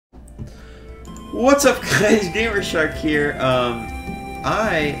What's up, guys? Gamer Shark here.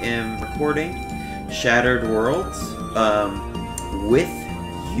 I am recording Shattered Worlds with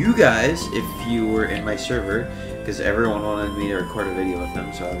you guys if you were in my server, because everyone wanted me to record a video with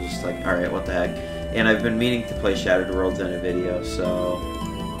them, so I was just like, alright, what the heck. And I've been meaning to play Shattered Worlds in a video, so...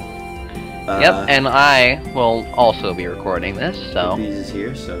 Yep, and I will also be recording this, so... Obby is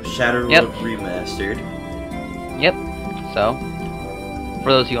here, so Shattered World Remastered. Yep, so...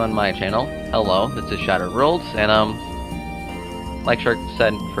 For those of you on my channel, hello, this is Shattered Worlds, and like Shark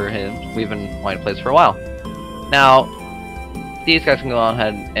said for him, we've been wanting to play this for a while. Now, these guys can go on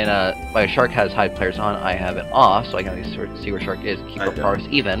ahead and, like Shark has hide players on, I have it off, so I can at least see where Shark is, keep our progress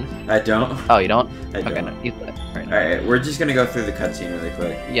even. I don't. Oh, you don't? I okay, don't. No, Alright, we're just gonna go through the cutscene really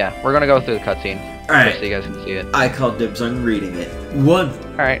quick. Yeah, we're gonna go through the cutscene, Alright. so you guys can see it. I called dibs on reading it.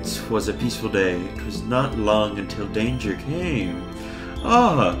 Alright. It was a peaceful day. It was not long until danger came.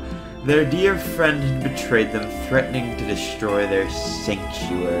 Ah, their dear friend had betrayed them, threatening to destroy their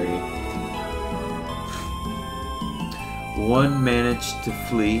sanctuary. One managed to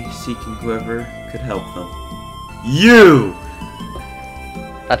flee, seeking whoever could help them. You!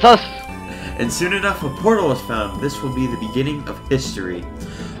 That's us! And soon enough, a portal was found. This will be the beginning of history.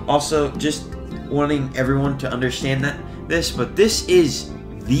 Also, just wanting everyone to understand but this is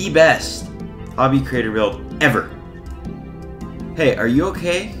the best Obby creator build ever. Hey, are you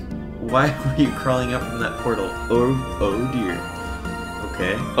okay? Why were you crawling up from that portal? Oh dear.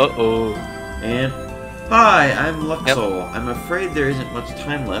 Okay. Uh-oh. And, hi, I'm Luxol. Yep. I'm afraid there isn't much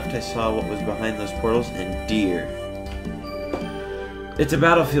time left. I saw what was behind those portals, and dear. It's a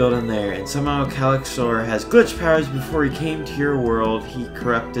battlefield in there, and somehow Calixor has glitch powers. Before he came to your world, he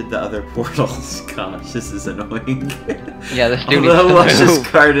corrupted the other portals. Gosh, this is annoying. Yeah, this dude Although needs to Luscious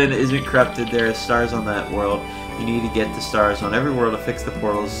move. Garden isn't corrupted, there are stars on that world. You need to get the stars on every world to fix the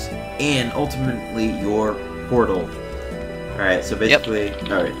portals, and ultimately your portal. Alright, so basically,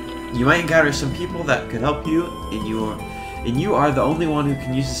 alright. You might encounter some people that could help you, and you are the only one who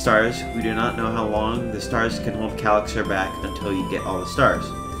can use the stars. We do not know how long the stars can hold Calixor back until you get all the stars.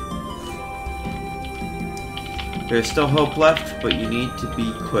 There's still hope left, but you need to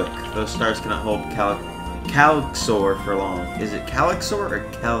be quick. Those stars cannot hold Calixor for long. Is it Calixor or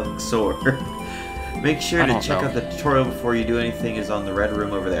Calixor? Make sure to check out the tutorial before you do anything. Is on the red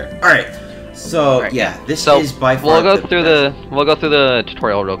room over there. Alright, so yeah, this is by far we'll go through the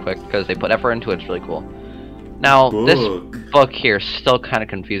tutorial real quick because they put effort into it. It's really cool. Now this book here still kind of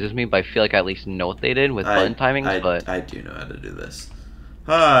confuses me, but I feel like I at least know what they did with button timings. But I do know how to do this.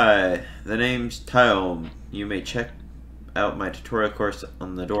 Hi, the name's Tyom. You may check out my tutorial course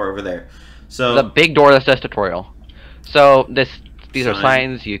on the door over there. So the big door that says tutorial. So these are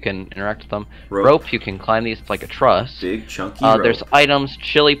signs, you can interact with them. Rope, you can climb these, it's like a truss. Big chunky rope. There's items,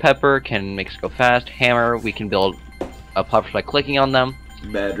 chili pepper can make us go fast. Hammer, we can build a platform by clicking on them.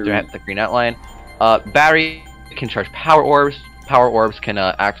 Battery. They have the green outline. Battery can charge power orbs. Power orbs can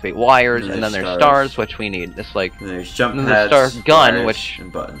activate wires, and then there's stars, which we need. It's like and there's jump and pads, there's star gun, which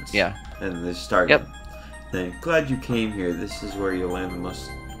and buttons. Yeah. And there's star gun. Yep. Then glad you came here. This is where you'll learn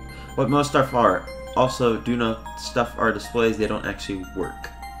what most stuff are. Also, do not stuff our displays. They don't actually work.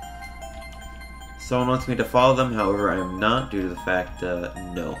 Someone wants me to follow them, however, I am not due to the fact,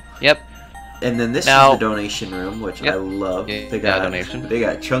 no. Yep. And then this is the donation room, which I love. Yeah, they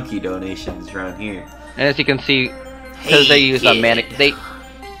got chunky donations around here. And as you can see, because they use a mannequin,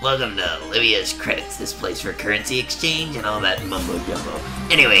 Welcome to Olivia's Credits, this place for currency exchange and all that mumbo jumbo.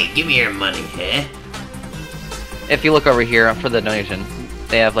 Anyway, give me your money, eh? If you look over here for the donation,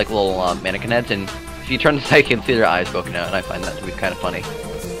 they have like little mannequin heads, and if you turn the side, you can see their eyes poking out, and I find that to be kind of funny.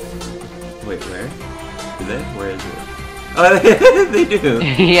 Wait, where? Do they? Where is it? Oh, they do!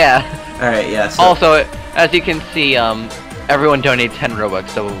 Yeah. Alright, yeah, so... Also, as you can see, everyone donated 10 Robux,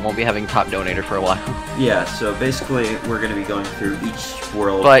 so we won't be having top donator for a while. Yeah, so basically, we're going to be going through each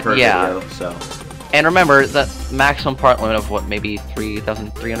world per video, so... And remember, the maximum part limit of, what, maybe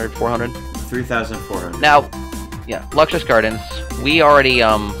 3,300, 400? 3,400. Now, yeah, Luxus Gardens, we already,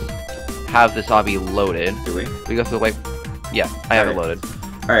 have this obby loaded. Do we? We go through the way... Yeah, I have it loaded.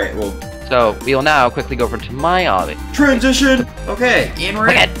 Alright, well... So, we will now quickly go over to my obby. Transition! Okay, and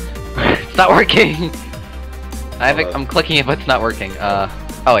we're in. It's not working! I'm clicking it, but it's not working. Oh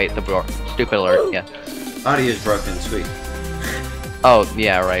wait, the door. Stupid alert, yeah. Audio is broken, sweet. Oh,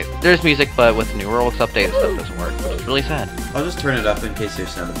 yeah, right. There's music, but with the new Roblox update, stuff doesn't work, which is really sad. I'll just turn it up in case there's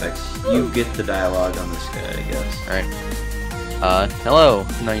sound effects. You get the dialogue on this guy, I guess. Alright. Hello.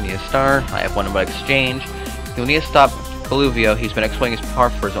 Now you need a star. I have one about exchange. You'll need to stop Boluvio. He's been exploiting his power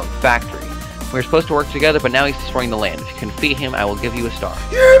for his own factory. We were supposed to work together, but now he's destroying the land. If you can defeat him, I will give you a star.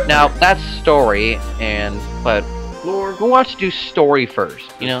 Yeah. Now, that's story, but Lord, who wants to do story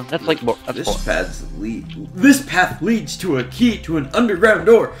first? You know, that's like that's this path leads to a key to an underground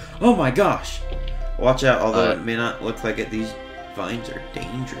door. Oh my gosh! Watch out, although it may not look like it. These vines are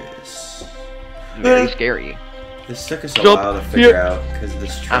dangerous. very scary. This took us a while to figure out because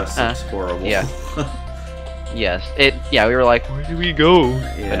this trust looks horrible. Yeah. Yes. Yeah, we were like, where do we go?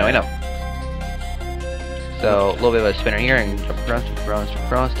 Yeah. But no, I know. So a little bit of a spinner here and jump across, jump across, jump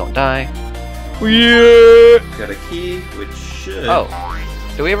across. Don't die. Yeah. Got a key, which should. Oh.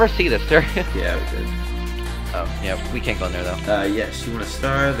 Do we ever see this, sir? Yeah, we did. Oh, yeah, we can't go in there though. Yes, you want a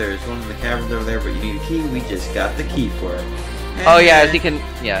star. There's one in the caverns over there, but you need a key. We just got the key for it. Oh yeah, as you can,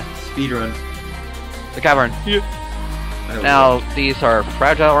 yeah. Speed run. The cavern. Yeah. Now these are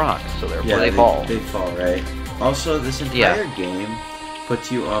fragile rocks, so therefore they fall. They fall, right? Also, this entire game puts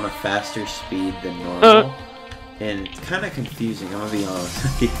you on a faster speed than normal, and it's kind of confusing. I'm gonna be honest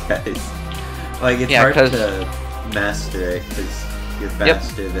with you guys. Like it's hard to master it because you're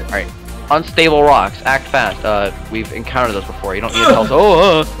faster than. All right. Unstable rocks. Act fast. We've encountered those before. You don't need to tell us.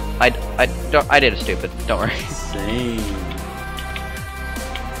 Oh, I did it stupid. Don't worry. Same.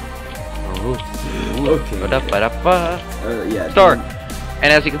 Okay. Yeah. Star.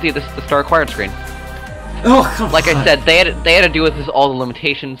 And as you can see, this is the star acquired screen. Oh, come on. Like I said, they had to do with this all the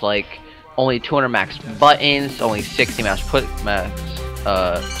limitations, like only 200 max buttons, only 60 max push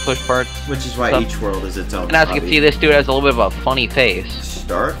parts. Which is why each world is its own. And as you can see, this dude has a little bit of a funny face.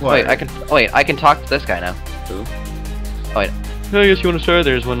 Star acquired. Wait, I can talk to this guy now. Who? Oh, wait. I guess you want to start.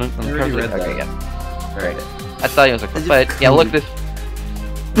 There's one on the already read Okay, that. yeah. Right. I thought he was like, but yeah, look this.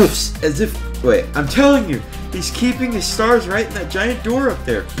 Poofs, as if. Wait, I'm telling you, he's keeping his stars right in that giant door up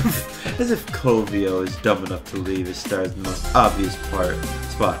there. Poof, as if Covio is dumb enough to leave his stars in the most obvious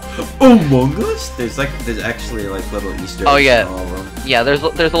spot. Among Us? There's actually like little Easter eggs in all of them. Yeah, there's a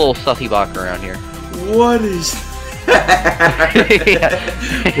little sussy bok around here. What is that?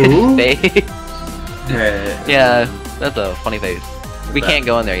 Yeah, that's a funny face. We can't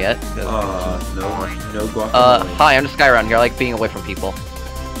go in there yet. No guacamole. Hi, I'm this guy around here. I like being away from people.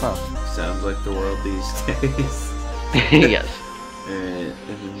 Huh. Sounds like the world these days. Yes.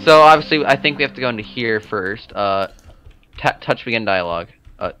 So obviously, I think we have to go into here first. Touch begin dialogue.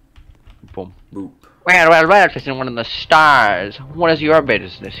 Boom. Boop. Well, it's in one of the stars. What is your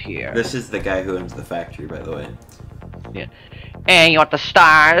business here? This is the guy who owns the factory, by the way. Yeah. And you want the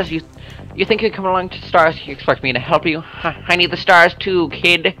stars? You think you come along to the stars? You expect me to help you? I need the stars too,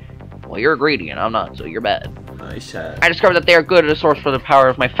 kid. Well, you're greedy, and I'm not, so you're bad. Nice. I discovered that they are good at a source for the power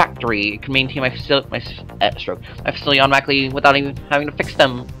of my factory. It can maintain my facility automatically without even having to fix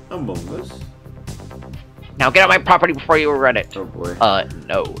them. Among Us. Now get out my property before you run it. Oh boy.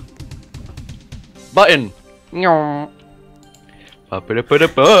 No. Button. Lasers.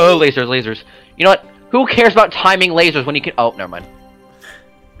 You know what? Who cares about timing lasers when you can? Oh, never mind.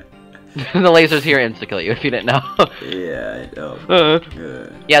 The lasers here insta-kill you if you didn't know. Yeah, I know.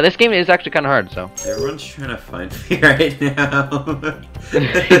 Yeah, this game is actually kind of hard, so. Everyone's trying to find me right now.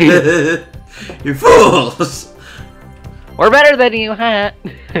 You fools! We're better than you, huh?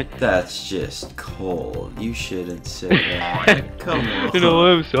 That's just cold. You shouldn't say that. Come on. No,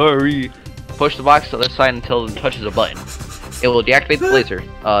 I'm sorry. Push the box to the side until it touches a button. It will deactivate the laser.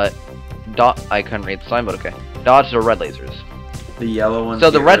 I couldn't read the sign, but okay. Dodge the red lasers. The yellow ones.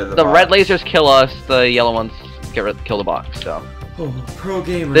 So the red lasers kill us. The yellow ones kill the box. So. Oh, pro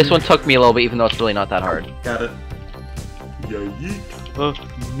gamer. This one took me a little bit, even though it's really not that hard. Got it. We go.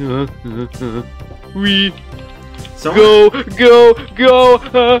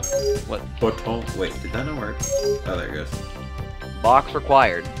 What? Button. Wait, did that not work? Oh, there it goes. Box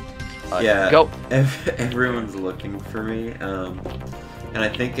required. Yeah. Go. Everyone's looking for me. And I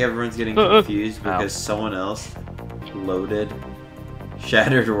think everyone's getting confused because someone else loaded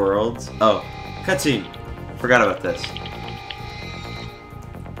Shattered Worlds. Oh, cutscene. Forgot about this.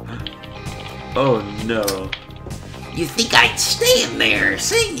 Oh no. You think I'd stay in there,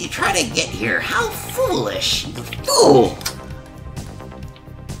 saying you try to get here? How foolish, you fool!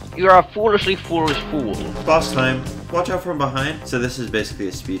 You're a foolishly foolish fool. Boss time. Watch out from behind. So this is basically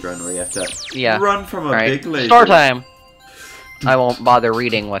a speed run where you have to run from a big laser. Star time! I won't bother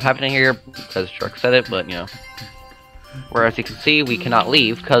reading what happened here, because Shark said it, but, you know. Whereas you can see, we cannot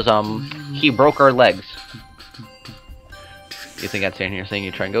leave, because, he broke our legs. You think I'd stand here saying you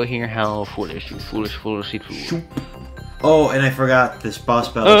try and go here? How foolish, you foolish fool. Oh, and I forgot, this boss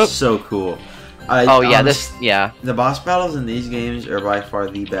battle is so cool. The boss battles in these games are by far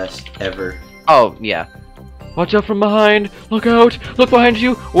the best ever. Oh, yeah. Watch out from behind! Look out! Look behind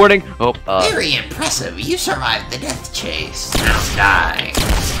you! Warning! Oh, Very impressive. You survived the death chase. Now die.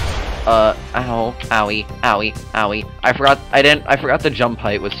 Ow, owie, owie, owie. I forgot the jump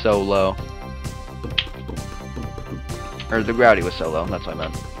height was so low. Or the gravity was so low, that's what I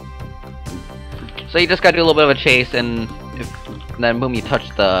meant. So you just gotta do a little bit of a chase, and then boom, you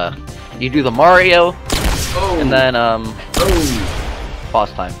do the Mario, and then,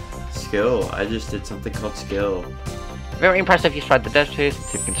 boss time. Skill. I just did something called skill. Very impressive you survived the death chase,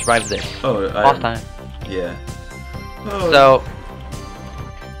 if you can survive this. Boss time. Yeah. Oh. So,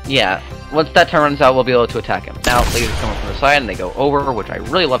 yeah, once that turn runs out, we'll be able to attack him. Now, lasers come up from the side, and they go over, which I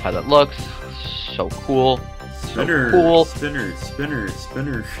really love how that looks. So cool. Spinner, so cool. Spinner, spinner,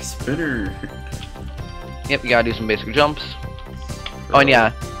 spinner, spinner. Yep, you gotta do some basic jumps. Oh, and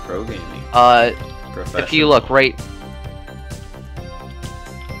yeah. Pro gaming. If you look right...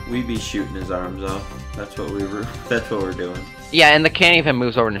 We be shooting his arms off. That's what we're doing. Yeah, and the cannon even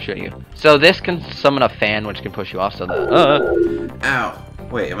moves over and shoot you. So this can summon a fan, which can push you off, so the... Ow.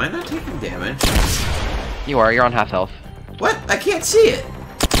 Wait, am I not taking damage? You are, you're on half health. What? I can't see it!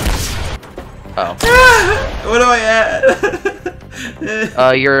 Oh. What do I add?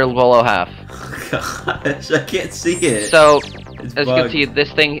 You're below half. Gosh, I can't see it. So, It's as you can see,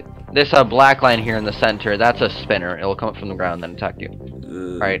 this thing, this black line here in the center, that's a spinner. It'll come up from the ground and then attack you.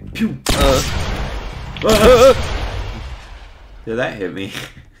 Alright. Did that hit me?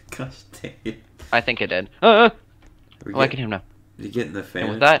 Gosh dang it. I think it did. I can hit him now. Did you get in the fan?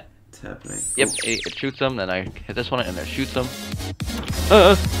 And with that, what's happening? yep, it shoots them, then I hit this one, and then it shoots them.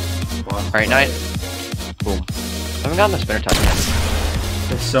 Alright, nice. Boom. I haven't gotten the spinner touch yet.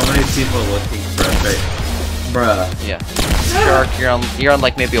 There's so many people looking for us, right? Bruh. Yeah. You're on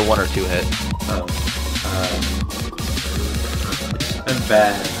like maybe a 1 or 2 hit. Oh. I'm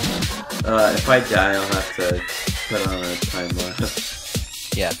bad. If I die, I'll have to put on a time lapse.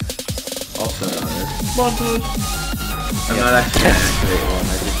 Yeah. Also, montage. I'm not actually gonna activate one.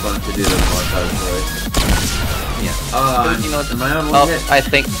 I just wanted to do the montage voice. Yeah. You know, am I on one hit? I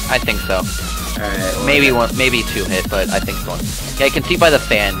think so. Alright. Well, Maybe 2 hit, but I think it's 1. Yeah, you can see by the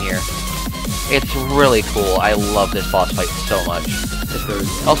fan here. It's really cool. I love this boss fight so much.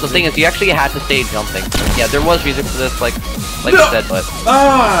 Also, the thing is, you actually had to stay jumping. Yeah, there was music for this, like no! You said, but...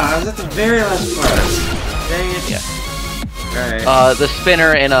 I was at the very last part. Dang it. Yeah. Alright. The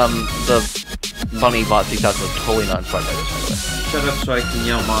spinner and, the bunny bot 3000 was totally not inspired by this, by the way. Shut up so I can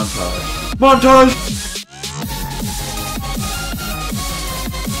yell montage. Montage!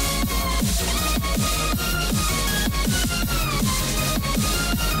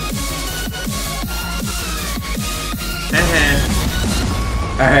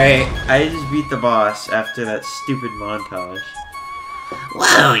 Alright, I just beat the boss after that stupid montage.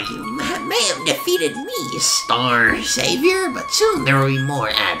 Well, you may have defeated me, Star Savior, but soon there will be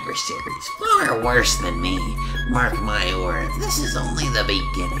more adversaries, far worse than me. Mark my words, this is only the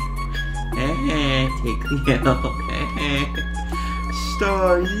beginning. Take me out.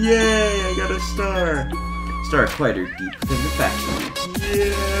 Star, yay, I got a star. Star quieter deep within the factory.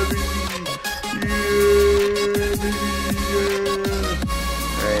 Yeah, baby. Yeah, baby.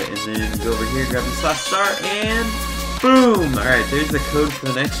 Alright, and then go over here, grab this last star, and boom! Alright, there's the code for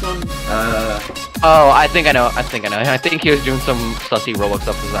the next one. Oh, I think I know. I think he was doing some sussy Roblox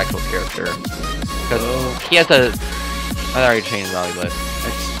stuff with his actual character. Because he has a... I already changed value, but...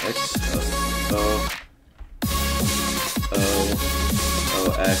 X, and then O.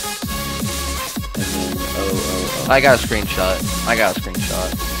 I got a screenshot. So.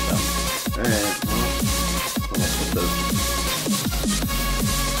 Alright, well, let's put those.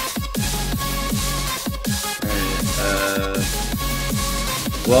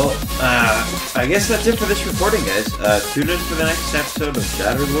 I guess that's it for this recording, guys. Tune in for the next episode of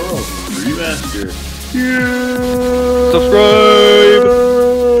Shattered World Remaster. Yeah! Subscribe!